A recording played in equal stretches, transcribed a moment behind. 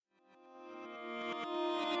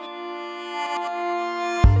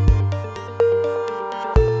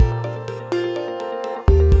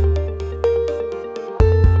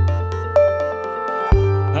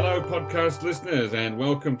Greetings, listeners, and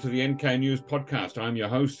welcome to the NK News podcast. I'm your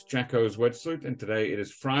host, Jacko Zwetsloot, and today it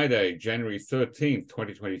is Friday, January 13th,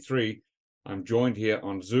 2023. I'm joined here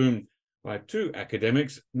on Zoom by two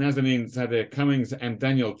academics, Nazanin Zadeir-Cummings and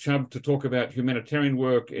Daniel Chubb, to talk about humanitarian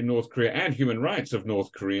work in North Korea and human rights of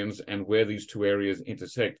North Koreans and where these two areas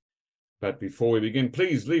intersect. But before we begin,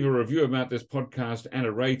 please leave a review about this podcast and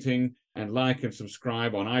a rating, and like and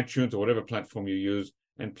subscribe on iTunes or whatever platform you use,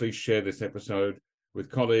 and please share this episode with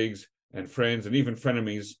colleagues and friends and even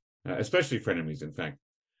frenemies, especially frenemies, in fact.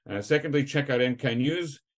 Secondly, check out NK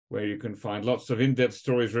News, where you can find lots of in-depth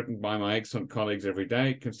stories written by my excellent colleagues every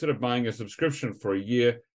day. Consider buying a subscription for a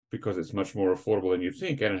year because it's much more affordable than you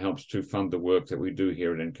think, and it helps to fund the work that we do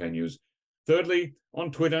here at NK News. Thirdly,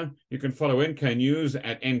 on Twitter, you can follow NK News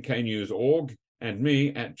at nknews.org and me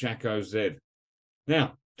at JackoZ.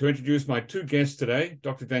 Now, to introduce my two guests today,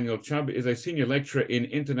 Dr. Daniel Chubb is a senior lecturer in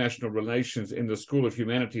international relations in the School of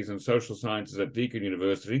Humanities and Social Sciences at Deakin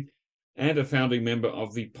University and a founding member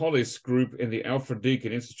of the Polis group in the Alfred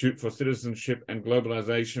Deakin Institute for Citizenship and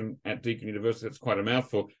Globalization at Deakin University. That's quite a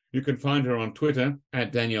mouthful. You can find her on Twitter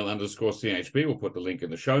at Daniel_CHB. We'll put the link in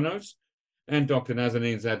the show notes. And Dr.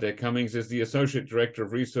 Nazanin Zadeir-Cummings is the Associate Director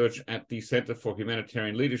of Research at the Centre for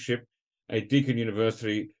Humanitarian Leadership, a Deakin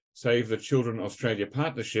University Save the Children Australia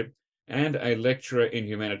partnership, and a lecturer in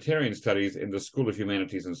humanitarian studies in the School of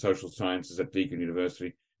Humanities and Social Sciences at Deakin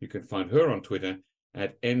University. You can find her on Twitter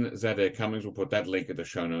at nzadeir-cummings. We'll put that link in the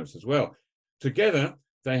show notes as well. Together,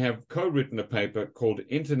 they have co-written a paper called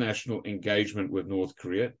International Engagement with North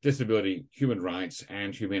Korea, Disability, Human Rights,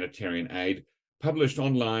 and Humanitarian Aid, published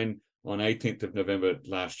online on 18th of November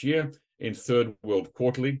last year in Third World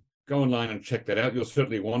Quarterly. Go online and check that out. You'll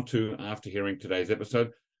certainly want to after hearing today's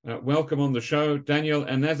episode. Welcome on the show, Daniel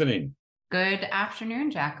and Nazanin. Good afternoon,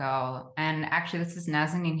 Jacko. And actually, this is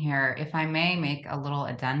Nazanin here. If I may make a little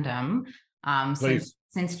addendum. Please.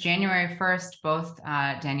 Since January 1st, both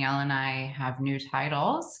Danielle and I have new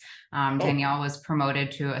titles. Danielle was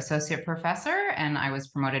promoted to associate professor, and I was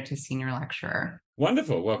promoted to senior lecturer.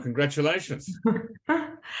 Wonderful. Well, congratulations.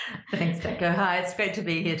 Thanks, Jacko. Hi, it's great to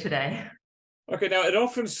be here today. Okay, now it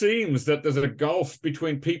often seems that there's a gulf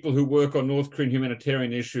between people who work on North Korean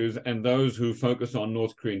humanitarian issues and those who focus on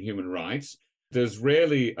North Korean human rights. There's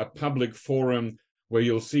rarely a public forum where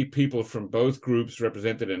you'll see people from both groups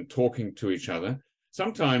represented and talking to each other.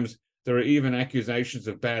 Sometimes there are even accusations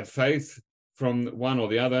of bad faith from one or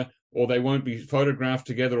the other, or they won't be photographed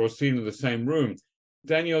together or seen in the same room.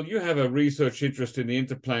 Daniel, you have a research interest in the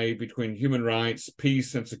interplay between human rights,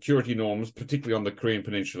 peace, and security norms, particularly on the Korean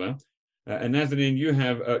Peninsula. And Nazanin,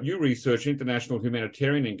 you research international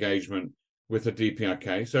humanitarian engagement with the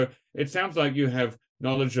DPRK. So it sounds like you have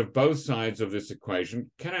knowledge of both sides of this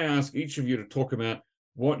equation. Can I ask each of you to talk about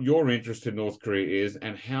what your interest in North Korea is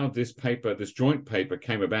and how this joint paper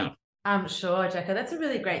came about? Sure, Jacko. That's a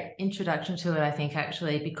really great introduction to it, I think,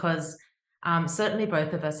 actually, because certainly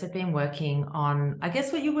both of us have been working on, I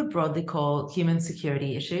guess, what you would broadly call human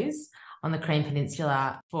security issues on the Korean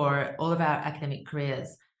Peninsula for all of our academic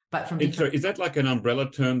careers. But is that like an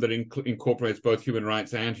umbrella term that incorporates both human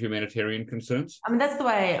rights and humanitarian concerns? I mean, that's the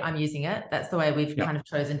way I'm using it. That's the way we've kind of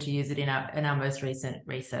chosen to use it in our most recent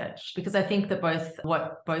research, because I think that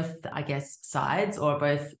both I guess sides or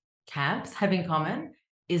both camps have in common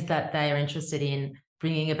is that they are interested in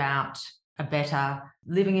bringing about a better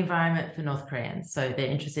living environment for North Koreans. So they're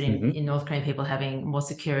interested in North Korean people having more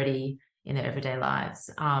security in their everyday lives,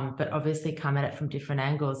 but obviously come at it from different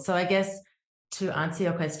angles. So I guess, to answer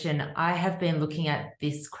your question, I have been looking at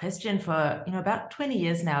this question for about 20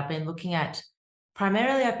 years now. I've been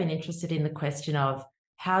interested in the question of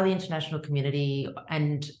how the international community,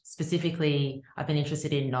 and specifically I've been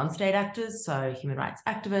interested in non-state actors, so human rights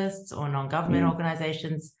activists or non-government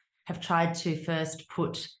organizations, have tried to first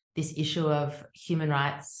put this issue of human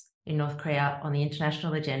rights in North Korea on the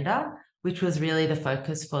international agenda, which was really the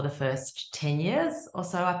focus for the first 10 years or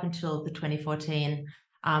so up until the 2014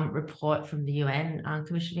 report from the UN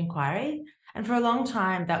Commission Inquiry. And for a long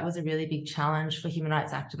time, that was a really big challenge for human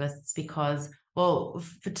rights activists because, well,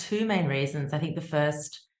 for two main reasons. I think the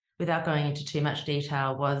first, without going into too much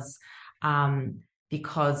detail, was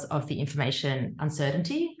because of the information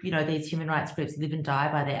uncertainty. These human rights groups live and die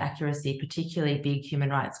by their accuracy, particularly big human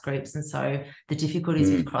rights groups. And so the difficulties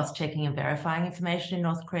with cross-checking and verifying information in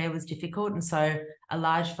North Korea was difficult. And so a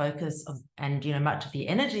large focus and much of the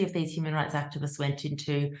energy of these human rights activists went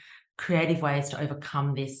into creative ways to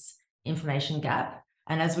overcome this information gap.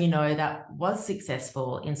 And as we know, that was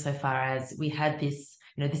successful insofar as we had this,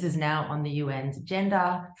 this is now on the UN's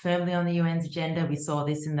agenda, firmly on the UN's agenda. We saw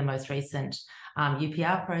this in the most recent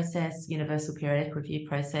UPR process, Universal Periodic Review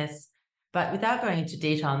process, But without going into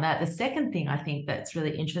detail on that, the second thing I think that's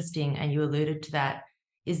really interesting, and you alluded to that,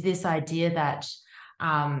 is this idea that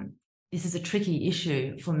this is a tricky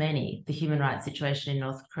issue for many, the human rights situation in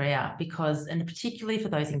North Korea, because, and particularly for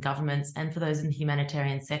those in governments and for those in the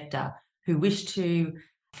humanitarian sector who wish to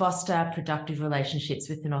foster productive relationships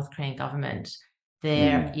with the North Korean government,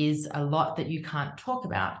 there is a lot that you can't talk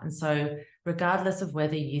about. And so regardless of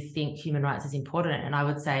whether you think human rights is important, and I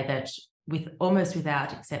would say that with almost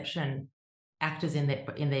without exception, actors in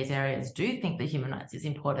these areas do think that human rights is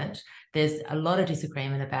important, there's a lot of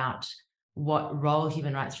disagreement about what role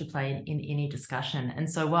human rights should play in any discussion. And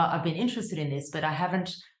so while I've been interested in this, but I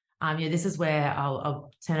haven't, this is where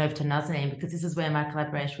I'll turn over to Nazanin, because this is where my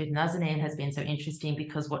collaboration with Nazanin has been so interesting,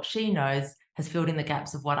 because what she knows has filled in the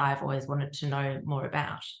gaps of what I've always wanted to know more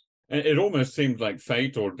about. It almost seemed like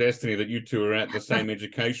fate or destiny that you two are at the same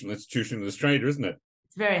educational institution in Australia, isn't it?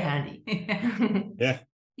 It's very handy. Yeah.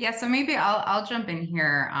 Yeah, so maybe I'll jump in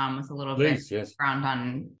here with a little bit background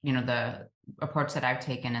on the approach that I've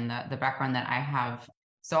taken and the background that I have.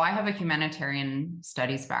 So I have a humanitarian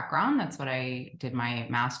studies background. That's what I did my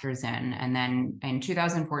master's in. And then in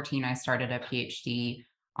 2014, I started a PhD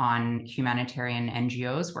on humanitarian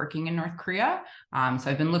NGOs working in North Korea. So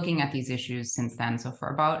I've been looking at these issues since then, so for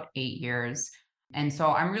about 8 years. And so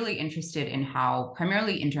I'm really interested in how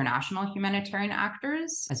primarily international humanitarian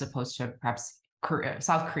actors, as opposed to perhaps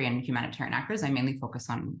South Korean humanitarian actors, I mainly focus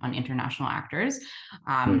on international actors,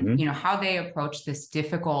 how they approach this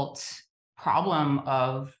difficult problem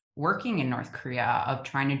of working in North Korea, of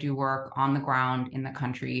trying to do work on the ground in the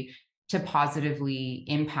country to positively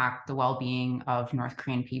impact the well-being of North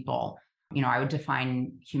Korean people. I would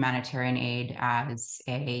define humanitarian aid as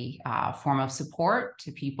a form of support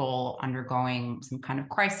to people undergoing some kind of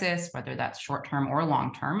crisis, whether that's short-term or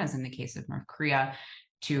long-term, as in the case of North Korea,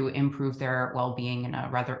 to improve their well-being in a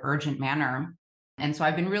rather urgent manner. And so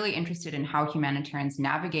I've been really interested in how humanitarians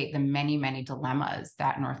navigate the many, many dilemmas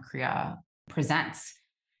that North Korea presents.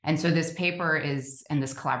 And so this paper is, and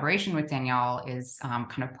this collaboration with Danielle is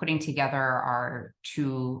kind of putting together our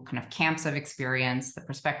two kind of camps of experience, the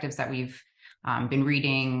perspectives that we've been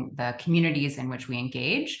reading, the communities in which we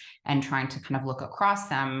engage, and trying to kind of look across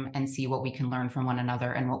them and see what we can learn from one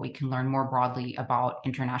another and what we can learn more broadly about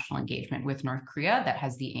international engagement with North Korea that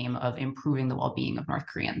has the aim of improving the well-being of North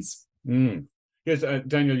Koreans. Yes,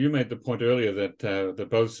 Daniel, you made the point earlier that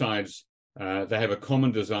both sides, they have a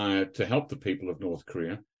common desire to help the people of North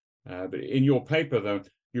Korea. But in your paper, though,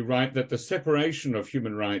 you write that the separation of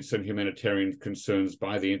human rights and humanitarian concerns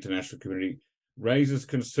by the international community raises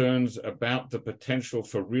concerns about the potential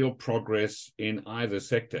for real progress in either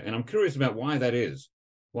sector. And I'm curious about why that is.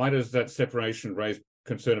 Why does that separation raise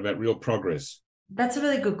concern about real progress? That's a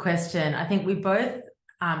really good question. I think we both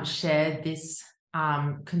shared this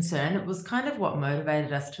concern. It was kind of what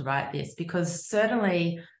motivated us to write this, because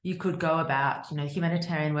certainly you could go about,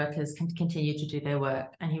 humanitarian workers can continue to do their work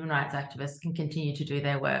and human rights activists can continue to do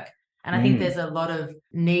their work. And I think there's a lot of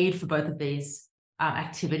need for both of these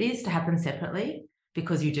activities to happen separately,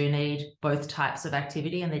 because you do need both types of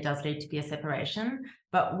activity and there does need to be a separation.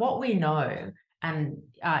 But what we know, and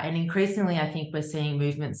increasingly I think we're seeing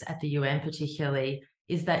movements at the UN particularly,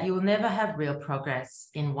 is that you will never have real progress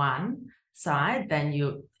in one side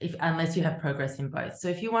unless you have progress in both. So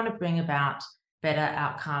if you want to bring about better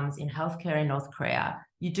outcomes in healthcare in North Korea,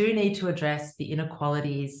 you do need to address the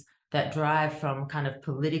inequalities that drive from kind of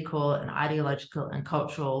political and ideological and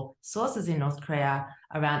cultural sources in North Korea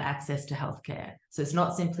around access to healthcare. So it's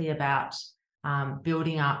not simply about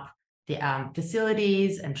building up the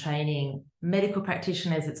facilities and training medical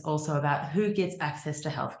practitioners. It's also about who gets access to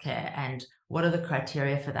healthcare and what are the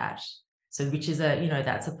criteria for that. So which is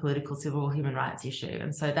that's a political, civil, human rights issue.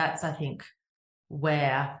 And so that's, I think,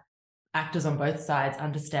 where actors on both sides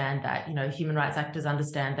understand that, human rights actors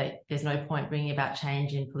understand that there's no point bringing about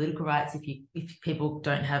change in political rights if people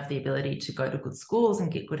don't have the ability to go to good schools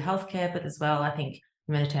and get good healthcare. But as well, I think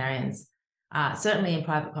humanitarians, certainly in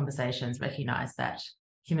private conversations, recognize that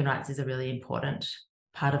human rights is a really important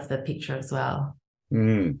part of the picture as well.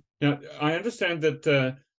 Now, I understand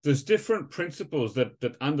that there's different principles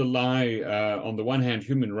that underlie, on the one hand,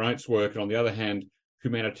 human rights work, and on the other hand,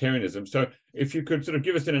 humanitarianism. So if you could sort of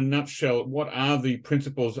give us in a nutshell, what are the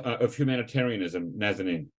principles of humanitarianism,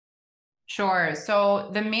 Nazanin? Sure. So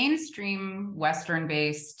the mainstream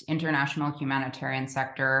Western-based international humanitarian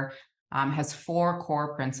sector has 4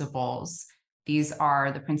 core principles. These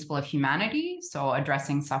are the principle of humanity, so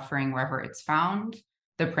addressing suffering wherever it's found,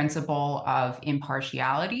 the principle of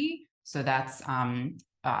impartiality, so that's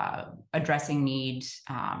addressing need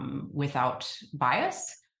without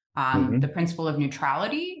bias, the principle of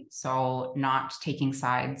neutrality, so not taking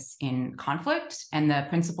sides in conflict, and the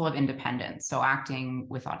principle of independence, so acting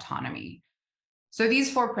with autonomy. So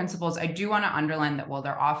these 4 principles, I do want to underline that while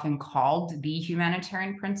they're often called the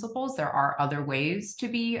humanitarian principles, there are other ways to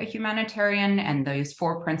be a humanitarian, and those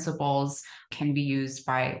 4 principles can be used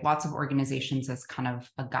by lots of organizations as kind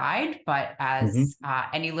of a guide, but as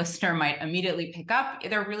any listener might immediately pick up,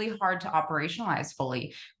 they're really hard to operationalize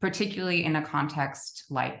fully, particularly in a context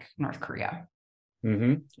like North Korea.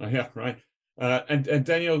 Yeah, right. And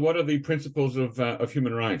Danielle, what are the principles of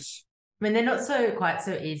human rights? I mean, they're not quite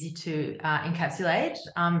so easy to encapsulate,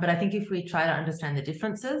 but I think if we try to understand the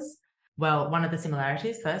differences, well, one of the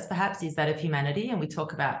similarities first, perhaps, is that of humanity, and we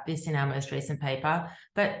talk about this in our most recent paper,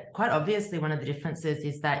 but quite obviously one of the differences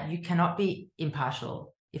is that you cannot be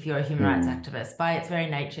impartial if you're a human rights activist. By its very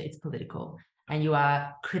nature, it's political, and you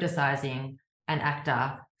are criticizing an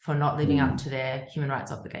actor for not living up to their human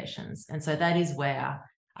rights obligations. And so that is where,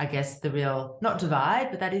 I guess, the real, not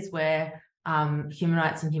divide, but that is where human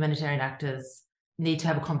rights and humanitarian actors need to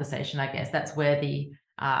have a conversation, I guess. That's where the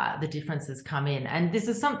differences come in. And this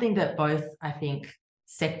is something that both, I think,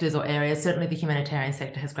 sectors or areas, certainly the humanitarian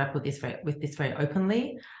sector has grappled with this very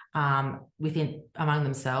openly among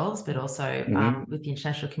themselves, but also with the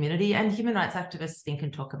international community. And human rights activists think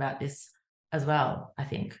and talk about this as well, I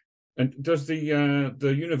think. And does the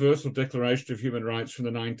Universal Declaration of Human Rights from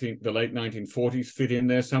the late 1940s fit in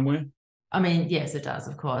there somewhere? I mean, yes, it does,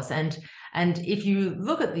 of course. And if you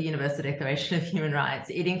look at the Universal Declaration of Human Rights,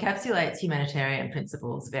 it encapsulates humanitarian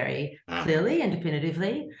principles very clearly and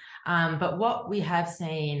definitively. But what we have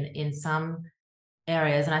seen in some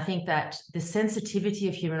areas, and I think that the sensitivity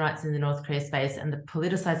of human rights in the North Korea space and the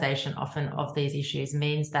politicization often of these issues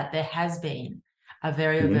means that there has been a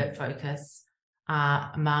very overt focus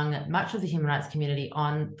among much of the human rights community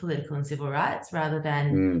on political and civil rights rather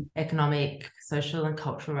than economic, social and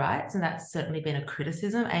cultural rights. And that's certainly been a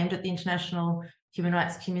criticism aimed at the international human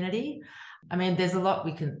rights community. I mean, there's a lot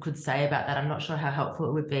we could say about that. I'm not sure how helpful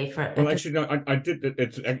it would be for... Well, actually, no, I did.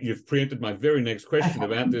 You've preempted my very next question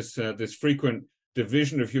about this frequent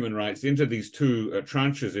division of human rights into these 2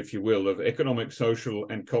 tranches, if you will, of economic, social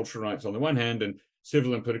and cultural rights on the one hand and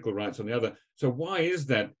civil and political rights on the other. So why is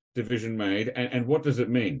that division made, and what does it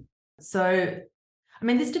mean? So, I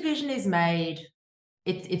mean, this division is made,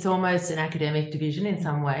 it's almost an academic division in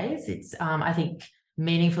some ways. It's, I think,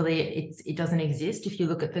 meaningfully, it doesn't exist. If you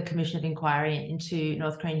look at the Commission of Inquiry into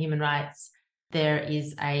North Korean human rights, there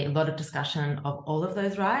is a lot of discussion of all of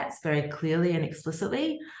those rights very clearly and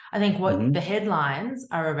explicitly. I think what the headlines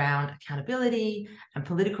are around accountability and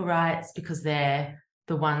political rights, because they're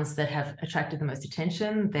the ones that have attracted the most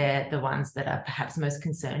attention. They're the ones that are perhaps most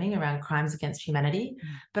concerning around crimes against humanity.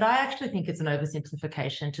 But I actually think it's an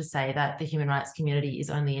oversimplification to say that the human rights community is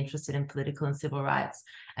only interested in political and civil rights.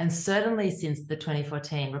 And certainly since the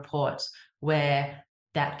 2014 report, where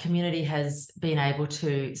that community has been able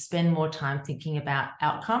to spend more time thinking about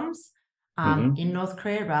outcomes in North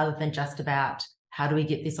Korea rather than just about how do we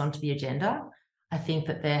get this onto the agenda. I think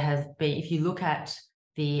that there has been, if you look at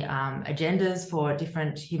the agendas for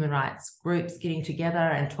different human rights groups getting together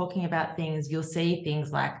and talking about things, you'll see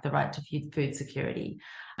things like the right to food security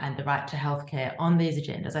and the right to healthcare on these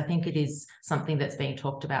agendas. I think it is something that's being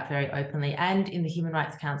talked about very openly, and in the Human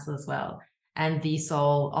Rights Council as well. And the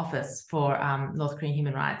Seoul Office for North Korean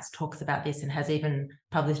Human Rights talks about this and has even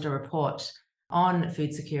published a report on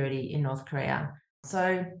food security in North Korea.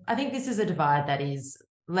 So I think this is a divide that is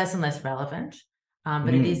less and less relevant,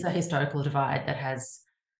 but it is a historical divide that has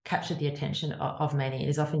captured the attention of many. It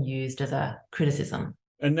is often used as a criticism.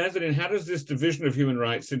 And Nazanin, how does this division of human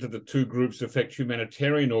rights into the 2 groups affect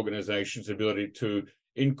humanitarian organizations' ability to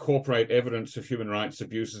incorporate evidence of human rights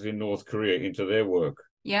abuses in North Korea into their work?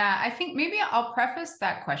 Yeah, I think maybe I'll preface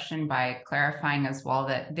that question by clarifying as well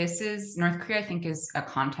that North Korea, I think, is a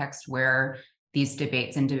context where these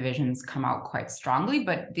debates and divisions come out quite strongly,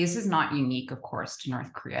 but this is not unique, of course, to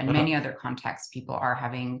North Korea. In many other contexts, people are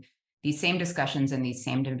having these same discussions and these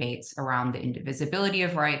same debates around the indivisibility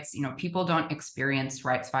of rights. You know, people don't experience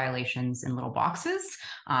rights violations in little boxes,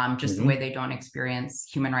 just the way they don't experience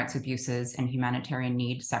human rights abuses and humanitarian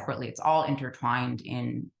need separately. It's all intertwined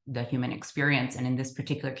in the human experience. And in this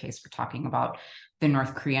particular case, we're talking about the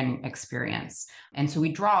North Korean experience. And so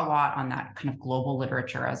we draw a lot on that kind of global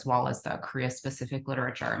literature as well as the Korea-specific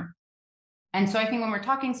literature. And so I think when we're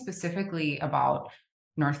talking specifically about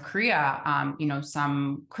North Korea,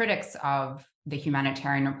 some critics of the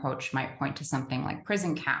humanitarian approach might point to something like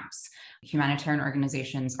prison camps. Humanitarian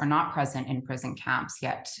organizations are not present in prison camps,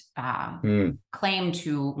 yet claim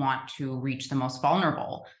to want to reach the most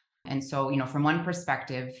vulnerable. And so, from one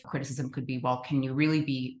perspective, criticism could be, well, can you really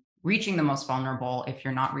be reaching the most vulnerable if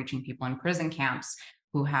you're not reaching people in prison camps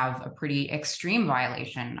who have a pretty extreme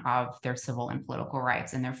violation of their civil and political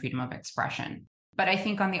rights and their freedom of expression? But I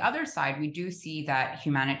think on the other side, we do see that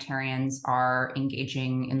humanitarians are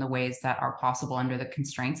engaging in the ways that are possible under the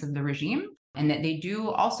constraints of the regime, and that they do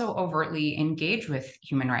also overtly engage with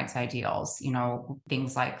human rights ideals,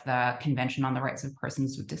 things like the Convention on the Rights of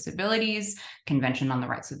Persons with Disabilities, Convention on the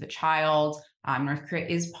Rights of the Child. North Korea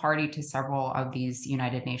is party to several of these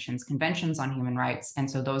United Nations conventions on human rights.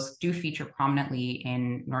 And so those do feature prominently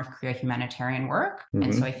in North Korea humanitarian work. Mm-hmm.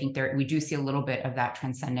 And so I think we do see a little bit of that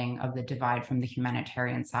transcending of the divide from the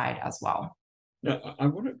humanitarian side as well. Now, I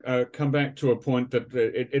want to come back to a point that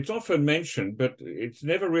it's often mentioned, but it's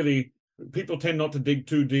never really, people tend not to dig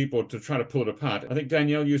too deep or to try to pull it apart. I think,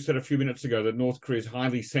 Danielle, you said a few minutes ago that North Korea is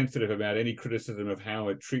highly sensitive about any criticism of how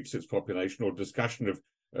it treats its population or discussion of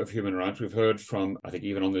human rights. We've heard from, I think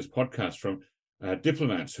even on this podcast, from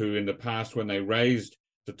diplomats who in the past, when they raised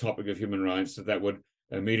the topic of human rights, that would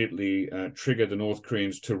immediately trigger the North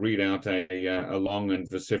Koreans to read out a long and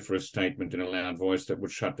vociferous statement in a loud voice that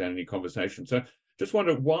would shut down any conversation. So just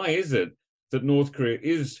wonder, why is it that North Korea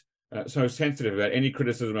is so sensitive about any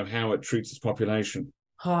criticism of how it treats its population?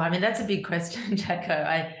 Oh, that's a big question,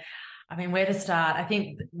 Jacko. Where to start? I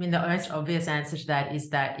think, the most obvious answer to that is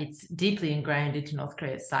that it's deeply ingrained into North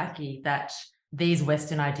Korea's psyche that these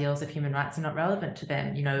Western ideals of human rights are not relevant to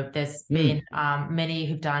them. There's been many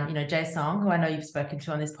who've done, Jae Song, who I know you've spoken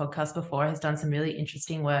to on this podcast before, has done some really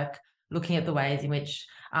interesting work looking at the ways in which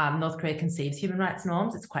North Korea conceives human rights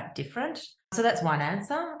norms. It's quite different. So that's one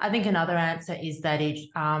answer. I think another answer is that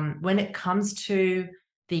when it comes to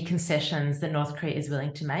the concessions that North Korea is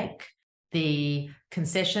willing to make, the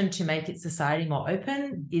concession to make its society more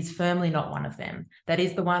open is firmly not one of them. That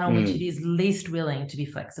is the one on which it is least willing to be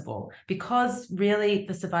flexible, because really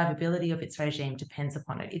the survivability of its regime depends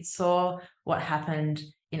upon it. It saw what happened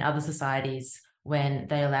in other societies when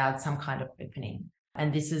they allowed some kind of opening.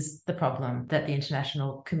 And this is the problem that the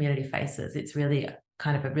international community faces. It's really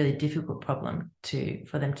kind of a really difficult problem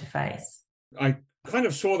for them to face. I kind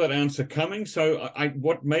of saw that answer coming. So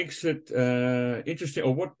what makes it interesting,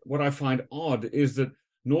 or what I find odd, is that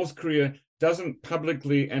North Korea doesn't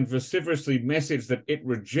publicly and vociferously message that it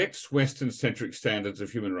rejects Western-centric standards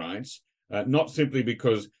of human rights, not simply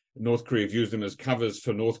because North Korea views them as covers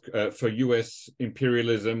for U.S.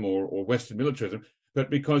 imperialism or Western militarism, but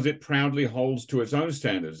because it proudly holds to its own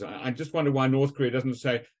standards. I just wonder why North Korea doesn't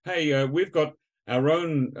say, hey, we've got our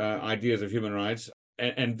own ideas of human rights,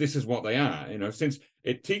 and this is what they are. Since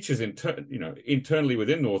it teaches internally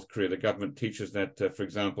within North Korea, the government teaches that, for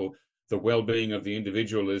example, the well-being of the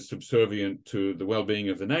individual is subservient to the well-being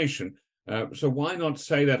of the nation. So why not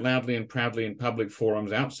say that loudly and proudly in public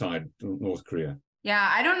forums outside North Korea?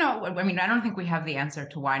 Yeah, I don't know. I don't think we have the answer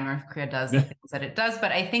to why North Korea does the things that it does,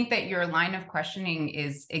 but I think that your line of questioning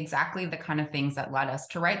is exactly the kind of things that led us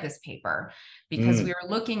to write this paper, because we were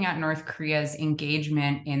looking at North Korea's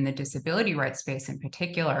engagement in the disability rights space in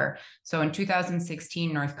particular. So in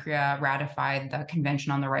 2016, North Korea ratified the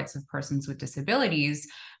Convention on the Rights of Persons with Disabilities,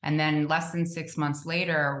 and then less than 6 months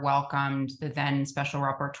later welcomed the then Special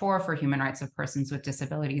Rapporteur for Human Rights of Persons with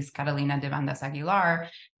Disabilities, Carolina de Bandas Aguilar,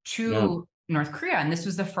 to North Korea. And this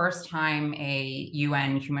was the first time a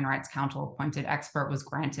UN Human Rights Council appointed expert was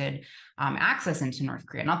granted access into North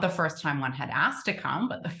Korea. Not the first time one had asked to come,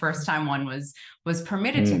 but the first time one was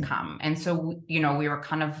permitted to come. And so, we were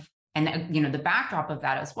kind of, and the backdrop of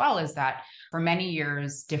that as well is that for many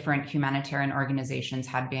years, different humanitarian organizations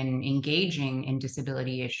had been engaging in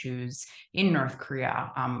disability issues in North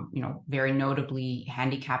Korea. Very notably,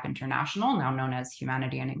 Handicap International, now known as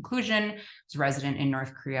Humanity and Inclusion, is resident in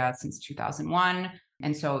North Korea since 2001.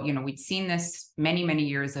 And so, we'd seen this many, many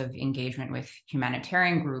years of engagement with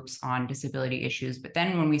humanitarian groups on disability issues. But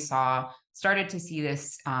then when we started to see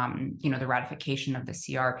this, the ratification of the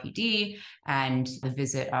CRPD and the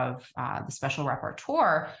visit of the Special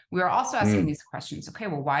Rapporteur, we were also asking these questions. Okay,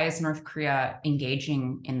 well, why is North Korea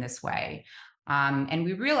engaging in this way? And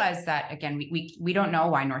we realized that, again, we don't know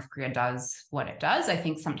why North Korea does what it does. I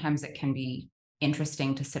think sometimes it can be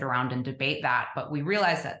interesting to sit around and debate that, but we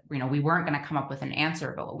realized that, we weren't going to come up with an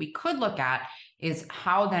answer. But what we could look at is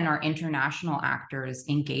how then are international actors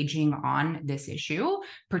engaging on this issue,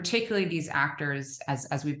 particularly these actors,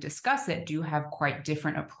 as we've discussed, that do have quite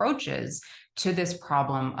different approaches to this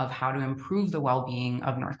problem of how to improve the well-being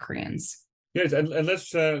of North Koreans. Yes, and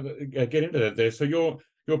let's get into that there. So your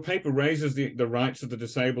paper raises the rights of the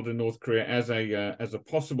disabled in North Korea as a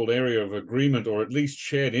possible area of agreement, or at least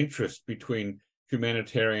shared interest between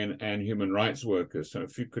humanitarian and human rights workers. So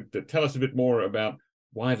if you could tell us a bit more about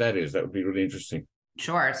why that is, that would be really interesting.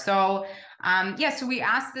 Sure. So, so we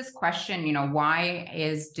asked this question, why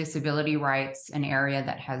is disability rights an area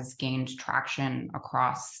that has gained traction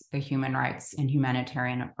across the human rights and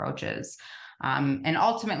humanitarian approaches? And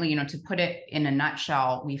ultimately, to put it in a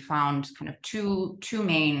nutshell, we found kind of two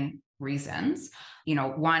main reasons.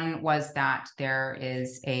 One was that there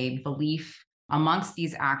is a belief amongst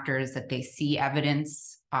these actors that they see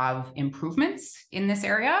evidence of improvements in this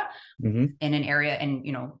area, in an area, and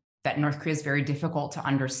that North Korea is very difficult to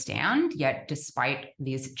understand, yet despite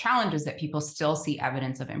these challenges, that people still see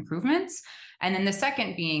evidence of improvements. And then the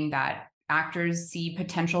second being that actors see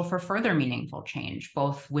potential for further meaningful change,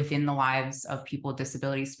 both within the lives of people with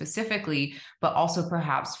disabilities specifically, but also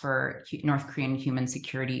perhaps for North Korean human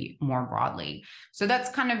security more broadly. So that's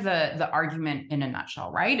kind of the argument in a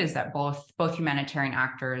nutshell, right? Is that both humanitarian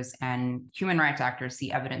actors and human rights actors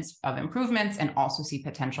see evidence of improvements and also see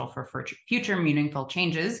potential for future meaningful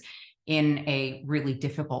changes in a really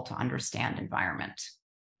difficult to understand environment.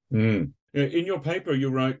 In your paper,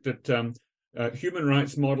 you wrote that human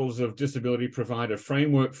rights models of disability provide a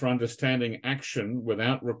framework for understanding action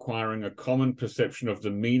without requiring a common perception of the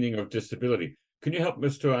meaning of disability. Can you help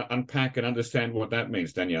us to unpack and understand what that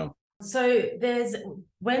means, Danielle? So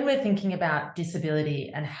when we're thinking about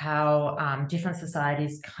disability and how different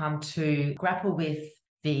societies come to grapple with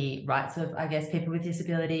the rights of, people with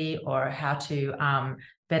disability, or how to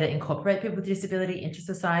better incorporate people with disability into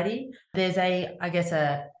society, there's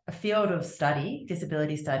a field of study,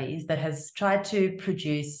 disability studies, that has tried to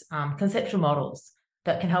produce conceptual models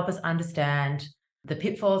that can help us understand the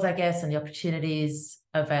pitfalls, and the opportunities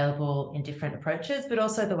available in different approaches, but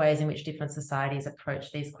also the ways in which different societies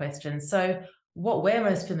approach these questions. So what we're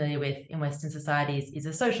most familiar with in Western societies is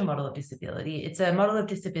a social model of disability. It's a model of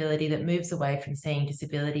disability that moves away from seeing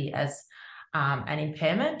disability as an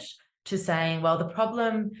impairment to saying, well, the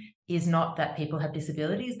problem is not that people have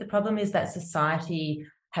disabilities. The problem is that society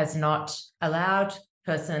has not allowed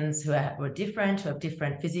persons who are different, who have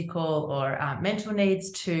different physical or mental needs,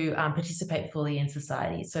 to participate fully in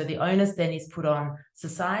society. So the onus then is put on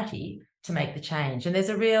society to make the change. And there's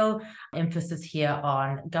a real emphasis here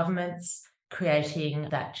on governments creating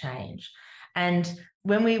that change. And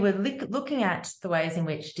when we were looking at the ways in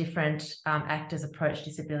which different actors approach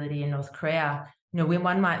disability in North Korea,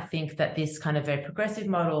 one might think that this kind of very progressive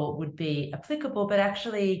model would be applicable, but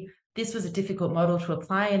actually this was a difficult model to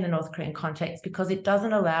apply in the North Korean context because it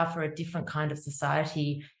doesn't allow for a different kind of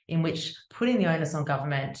society in which putting the onus on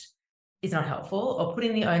government is not helpful, or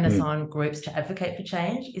putting the onus on groups to advocate for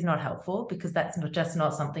change is not helpful, because that's just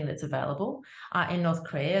not something that's available. In North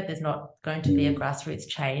Korea, there's not going to be a grassroots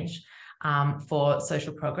change for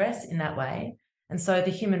social progress in that way. And so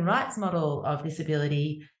the human rights model of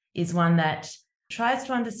disability is one that tries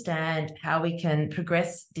to understand how we can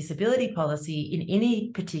progress disability policy in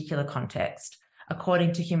any particular context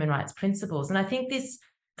according to human rights principles. And I think this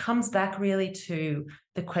comes back really to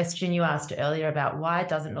the question you asked earlier about why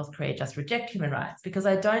doesn't North Korea just reject human rights? Because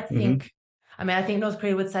I don't think, I think North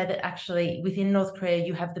Korea would say that actually within North Korea,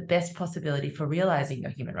 you have the best possibility for realizing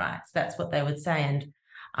your human rights. That's what they would say.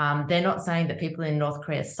 And they're not saying that people in North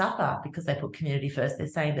Korea suffer because they put community first. They're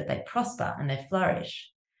saying that they prosper and they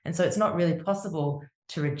flourish. And so it's not really possible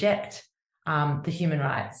to reject the human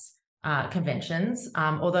rights conventions,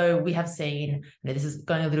 although we have seen, this is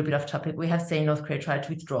going a little bit off topic, we have seen North Korea try to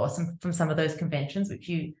withdraw from some of those conventions, which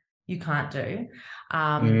you can't do.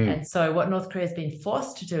 And so what North Korea has been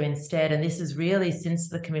forced to do instead, and this is really since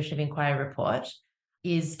the Commission of Inquiry report,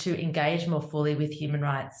 is to engage more fully with human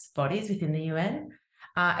rights bodies within the UN.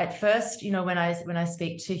 At first, when I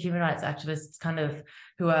speak to human rights activists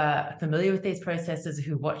who are familiar with these processes,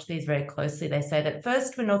 who watch these very closely, they say that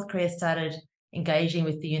first when North Korea started engaging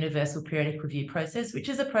with the Universal Periodic Review process, which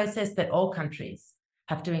is a process that all countries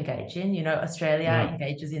have to engage in. Australia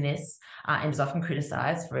engages in this and is often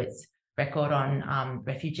criticised for its record on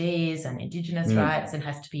refugees and Indigenous rights, and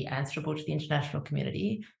has to be answerable to the international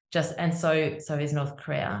community. And so is North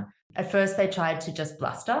Korea. At first, they tried to just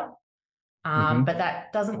bluster. But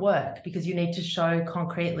that doesn't work, because you need to show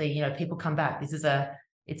concretely, people come back.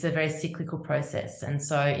 It's a very cyclical process. And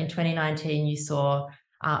so in 2019, you saw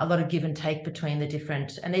a lot of give and take between the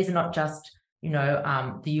different, and these are not just,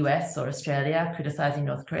 the US or Australia criticizing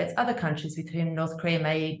North Korea. It's other countries with whom North Korea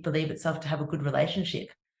may believe itself to have a good relationship,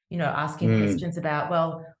 asking questions about,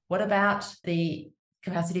 well, what about the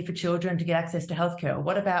capacity for children to get access to healthcare? Or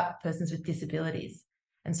what about persons with disabilities?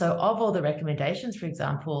 And so of all the recommendations, for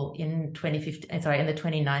example, in the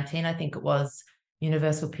 2019, I think it was,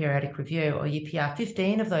 Universal Periodic Review, or UPR,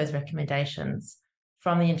 15 of those recommendations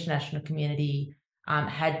from the international community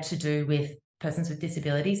had to do with persons with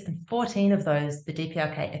disabilities, and 14 of those the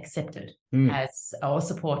DPRK accepted as, or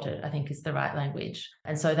supported, I think is the right language.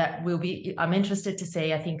 And so that will be, I'm interested to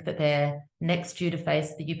see, I think that they're next due to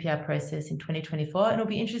face the UPR process in 2024, and it'll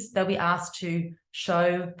be interesting, they'll be asked to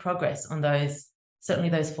show progress on those, certainly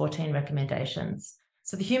those 14 recommendations.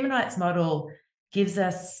 So the human rights model gives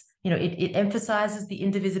us, it emphasizes the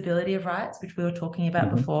indivisibility of rights, which we were talking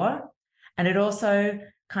about before. And it also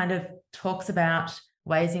kind of talks about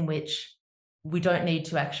ways in which we don't need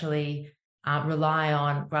to actually rely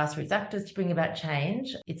on grassroots actors to bring about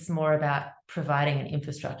change. It's more about providing an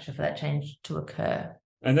infrastructure for that change to occur.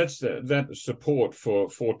 And that's that support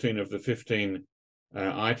for 14 of the 15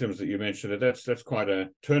 items that you mentioned. That's quite a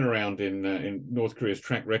turnaround in North Korea's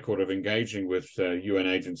track record of engaging with UN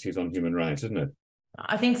agencies on human rights, isn't it?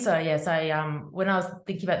 I think so, yes. When I was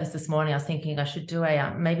thinking about this morning, I was thinking I should do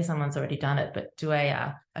maybe someone's already done it, but do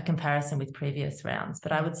a comparison with previous rounds.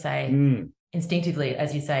 But I would say instinctively,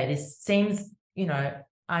 as you say, this seems,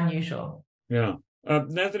 unusual. Yeah.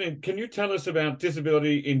 Nazanin, can you tell us about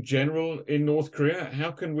disability in general in North Korea?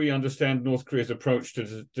 How can we understand North Korea's approach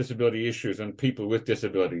to disability issues and people with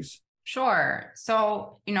disabilities? Sure.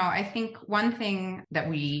 So, I think one thing that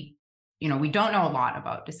we don't know a lot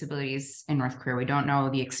about disabilities in North Korea. We don't know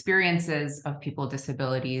the experiences of people with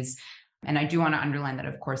disabilities. And I do want to underline that,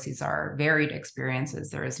 of course, these are varied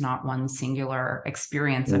experiences. There is not one singular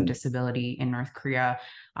experience of disability in North Korea.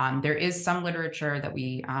 There is some literature that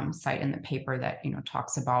we cite in the paper that,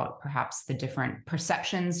 talks about perhaps the different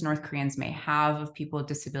perceptions North Koreans may have of people with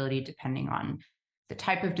disability, depending on the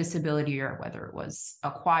type of disability or whether it was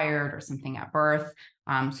acquired or something at birth.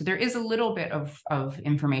 So there is a little bit of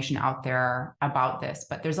information out there about this,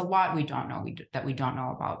 but there's a lot we don't know that we don't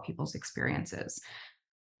know about people's experiences.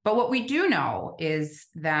 But what we do know is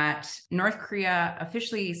that North Korea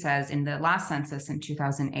officially says in the last census in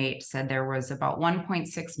 2008 said there was about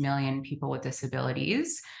 1.6 million people with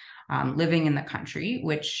disabilities living in the country,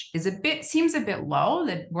 which is seems a bit low.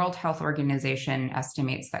 The World Health Organization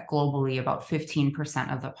estimates that globally about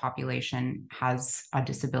 15% of the population has a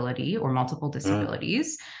disability or multiple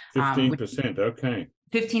disabilities. 15%, okay.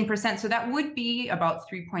 15%. So that would be about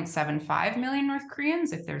 3.75 million North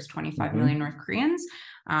Koreans if there's 25 million North Koreans.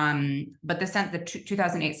 But the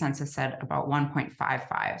 2008 census said about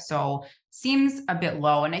 1.55. So seems a bit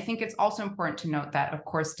low. And I think it's also important to note that, of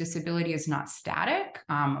course, disability is not static.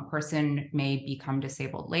 A person may become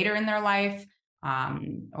disabled later in their life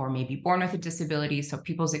or may be born with a disability. So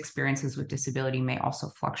people's experiences with disability may also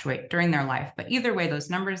fluctuate during their life. But either way, those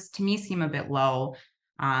numbers to me seem a bit low.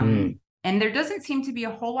 And there doesn't seem to be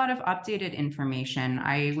a whole lot of updated information.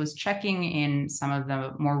 I was checking in some of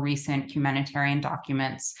the more recent humanitarian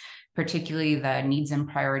documents, particularly the needs and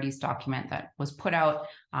priorities document that was put out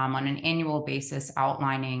on an annual basis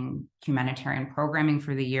outlining humanitarian programming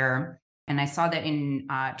for the year. And I saw that in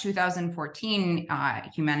 2014,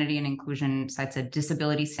 Humanity and Inclusion cites a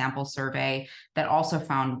disability sample survey that also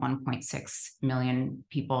found 1.6 million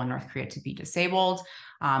people in North Korea to be disabled.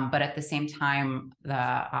 But at the same time,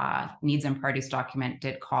 the Needs and Priorities document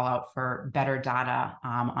did call out for better data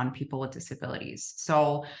on people with disabilities.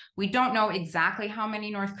 So we don't know exactly how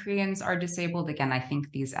many North Koreans are disabled. Again, I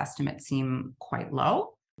think these estimates seem quite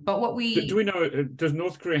low. But what we... Do we know, does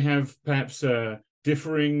North Korea have perhaps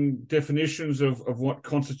differing definitions of what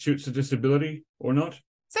constitutes a disability or not?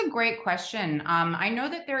 It's a great question. I know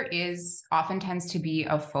that there often tends to be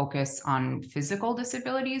a focus on physical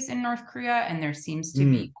disabilities in North Korea, and there seems to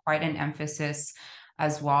be quite an emphasis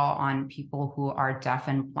as well on people who are deaf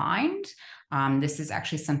and blind. This is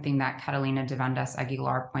actually something that Catalina de Vandas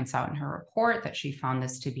Aguilar points out in her report, that she found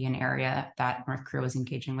this to be an area that North Korea was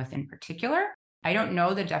engaging with in particular. I don't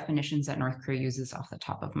know the definitions that North Korea uses off the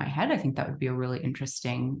top of my head. I think that would be a really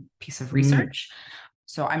interesting piece of research.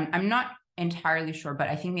 So I'm not entirely sure, but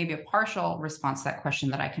I think maybe a partial response to that question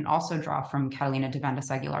that I can also draw from Catalina de Vandas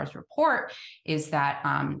Aguilar's report is that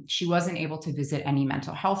she wasn't able to visit any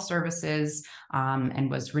mental health services and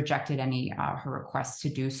was rejected any her requests to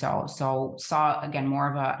do so. So saw, again, more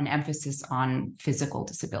of an emphasis on physical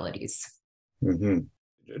disabilities.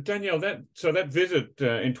 Danielle, that visit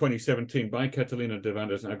in 2017 by Catalina de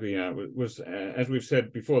Vandas Aguilar was, as we've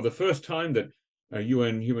said before, the first time that a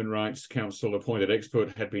UN Human Rights Council appointed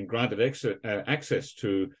expert had been granted access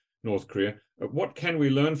to North Korea. What can we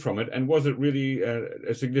learn from it? And was it really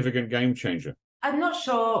a significant game changer? I'm not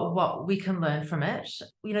sure what we can learn from it.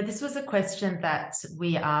 This was a question that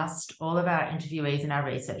we asked all of our interviewees in our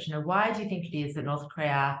research. Why do you think it is that North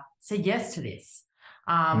Korea said yes to this?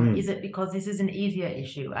 Is it because this is an easier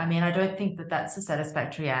issue? I mean, I don't think that that's a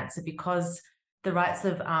satisfactory answer, because the rights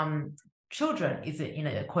of children is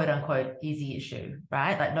a quote unquote easy issue,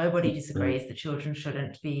 right? Like nobody disagrees that children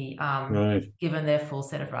shouldn't be given their full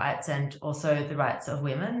set of rights, and also the rights of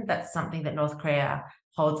women. That's something that North Korea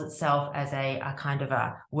holds itself as a kind of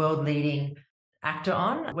a world leading actor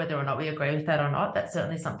on. Whether or not we agree with that or not, that's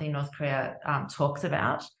certainly something North Korea talks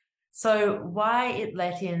about. So why it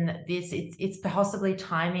let in this, it's possibly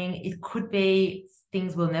timing. It could be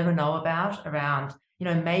things we'll never know about around,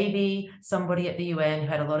 maybe somebody at the UN who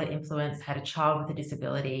had a lot of influence had a child with a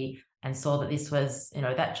disability and saw that this was,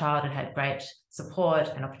 that child had great support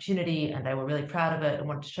and opportunity and they were really proud of it and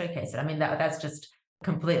wanted to showcase it. I mean, that's just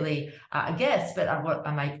completely a guess, but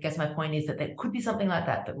I guess my point is that there could be something like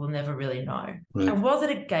that we'll never really know. Right. And was it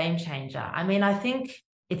a game changer? I mean, I think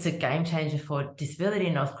it's a game changer for disability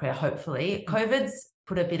in North Korea, hopefully. COVID's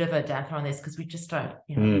put a bit of a damper on this because we just don't,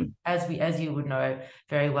 as you would know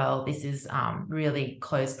very well, this is really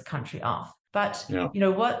closed the country off. But,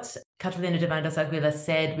 what Catalina de Bandos Aguila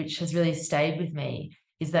said, which has really stayed with me,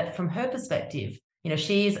 is that from her perspective,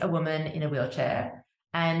 she's a woman in a wheelchair.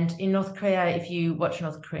 And in North Korea, if you watch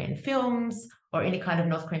North Korean films or any kind of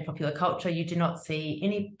North Korean popular culture, you do not see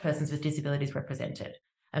any persons with disabilities represented.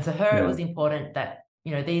 And for her, it was important that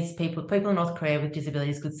these people in North Korea with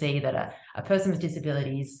disabilities could see that a person with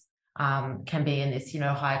disabilities can be in this,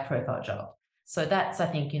 high profile job. So that's, I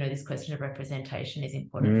think, this question of representation is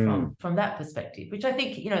important from that perspective, which I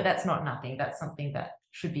think, that's not nothing. That's something that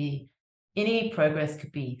should be, any progress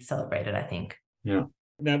could be celebrated, I think. Yeah.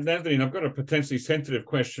 Now, Nazanin, I've got a potentially sensitive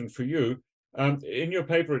question for you. In your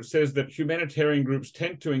paper, it says that humanitarian groups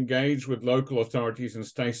tend to engage with local authorities and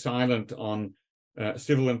stay silent on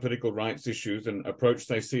civil and political rights issues, and approach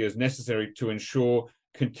they see as necessary to ensure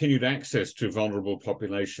continued access to vulnerable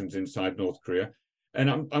populations inside North Korea.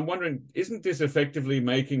 And I'm wondering, isn't this effectively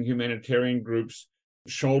making humanitarian groups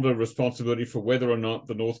shoulder responsibility for whether or not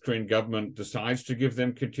the North Korean government decides to give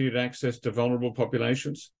them continued access to vulnerable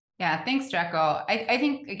populations? Yeah, thanks, Jacko. I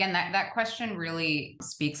think, again, that question really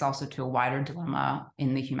speaks also to a wider dilemma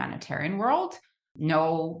in the humanitarian world.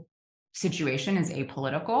 No situation is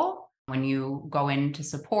apolitical. When you go in to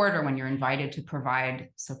support or when you're invited to provide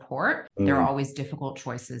support, there are always difficult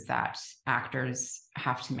choices that actors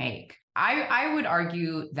have to make. I would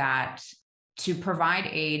argue that to provide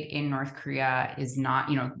aid in North Korea is not,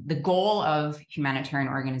 the goal of humanitarian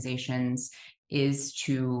organizations is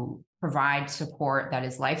to provide support that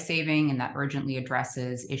is life-saving and that urgently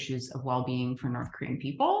addresses issues of well-being for North Korean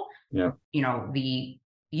people. Yeah. The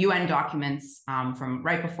UN documents from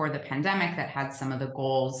right before the pandemic that had some of the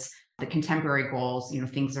goals, the contemporary goals,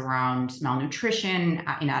 things around malnutrition,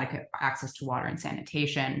 inadequate access to water and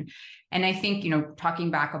sanitation. And I think, talking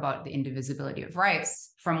back about the indivisibility of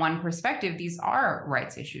rights, from one perspective, these are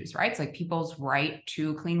rights issues, right? It's like people's right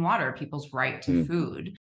to clean water, people's right to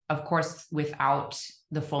food. Of course, without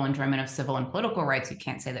the full enjoyment of civil and political rights, you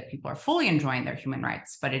can't say that people are fully enjoying their human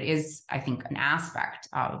rights, but it is, I think, an aspect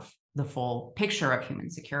of the full picture of human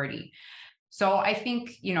security. So I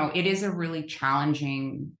think, it is a really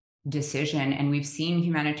challenging decision. And we've seen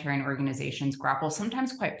humanitarian organizations grapple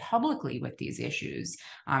sometimes quite publicly with these issues.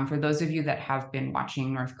 For those of you that have been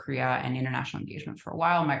watching North Korea and international engagement for a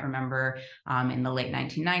while might remember in the late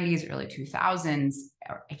 1990s, early 2000s,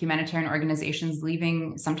 humanitarian organizations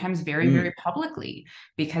leaving sometimes very, very publicly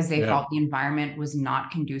because they felt the environment was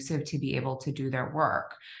not conducive to be able to do their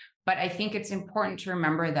work. But I think it's important to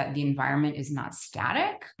remember that the environment is not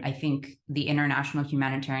static. I think the international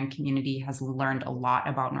humanitarian community has learned a lot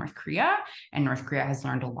about North Korea, and North Korea has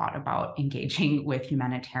learned a lot about engaging with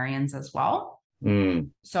humanitarians as well.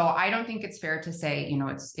 So I don't think it's fair to say,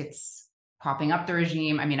 it's propping up the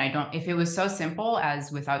regime. I mean, if it was so simple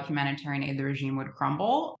as without humanitarian aid, the regime would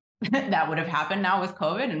crumble, that would have happened now with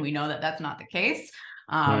COVID. And we know that that's not the case.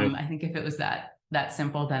 Right. I think if it was that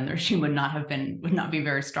simple, then the regime would not be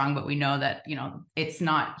very strong. But we know that, it's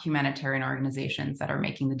not humanitarian organizations that are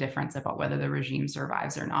making the difference about whether the regime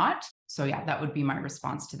survives or not. So yeah, that would be my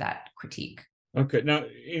response to that critique. Okay. Now,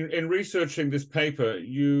 in researching this paper,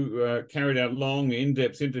 you carried out long,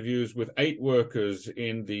 in-depth interviews with 8 workers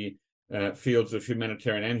in the fields of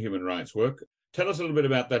humanitarian and human rights work. Tell us a little bit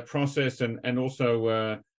about that process, and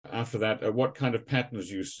also after that, what kind of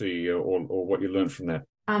patterns you see or what you learned from that.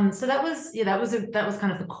 So that was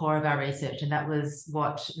kind of the core of our research, and that was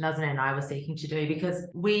what Nazanin and I were seeking to do, because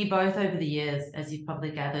we both over the years, as you've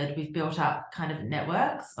probably gathered, we've built up kind of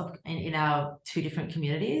networks in our 2 different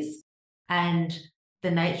communities. And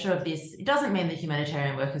the nature of this, it doesn't mean that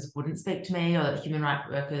humanitarian workers wouldn't speak to me or that human rights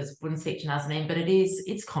workers wouldn't speak to Nazanin, but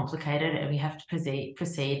it's complicated and we have to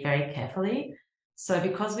proceed very carefully. So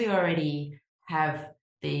because we already have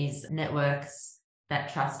these networks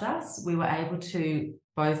that trust us, we were able to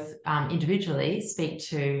both individually speak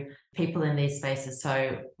to people in these spaces.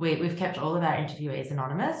 So we've kept all of our interviewees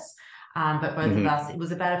anonymous, but both of us, it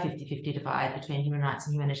was about a 50-50 divide between human rights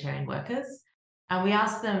and humanitarian workers. And we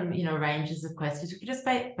asked them, ranges of questions. We could just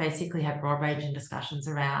basically have broad-ranging discussions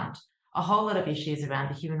around a whole lot of issues around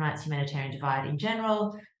the human rights humanitarian divide in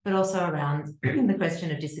general, but also around the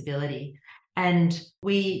question of disability. And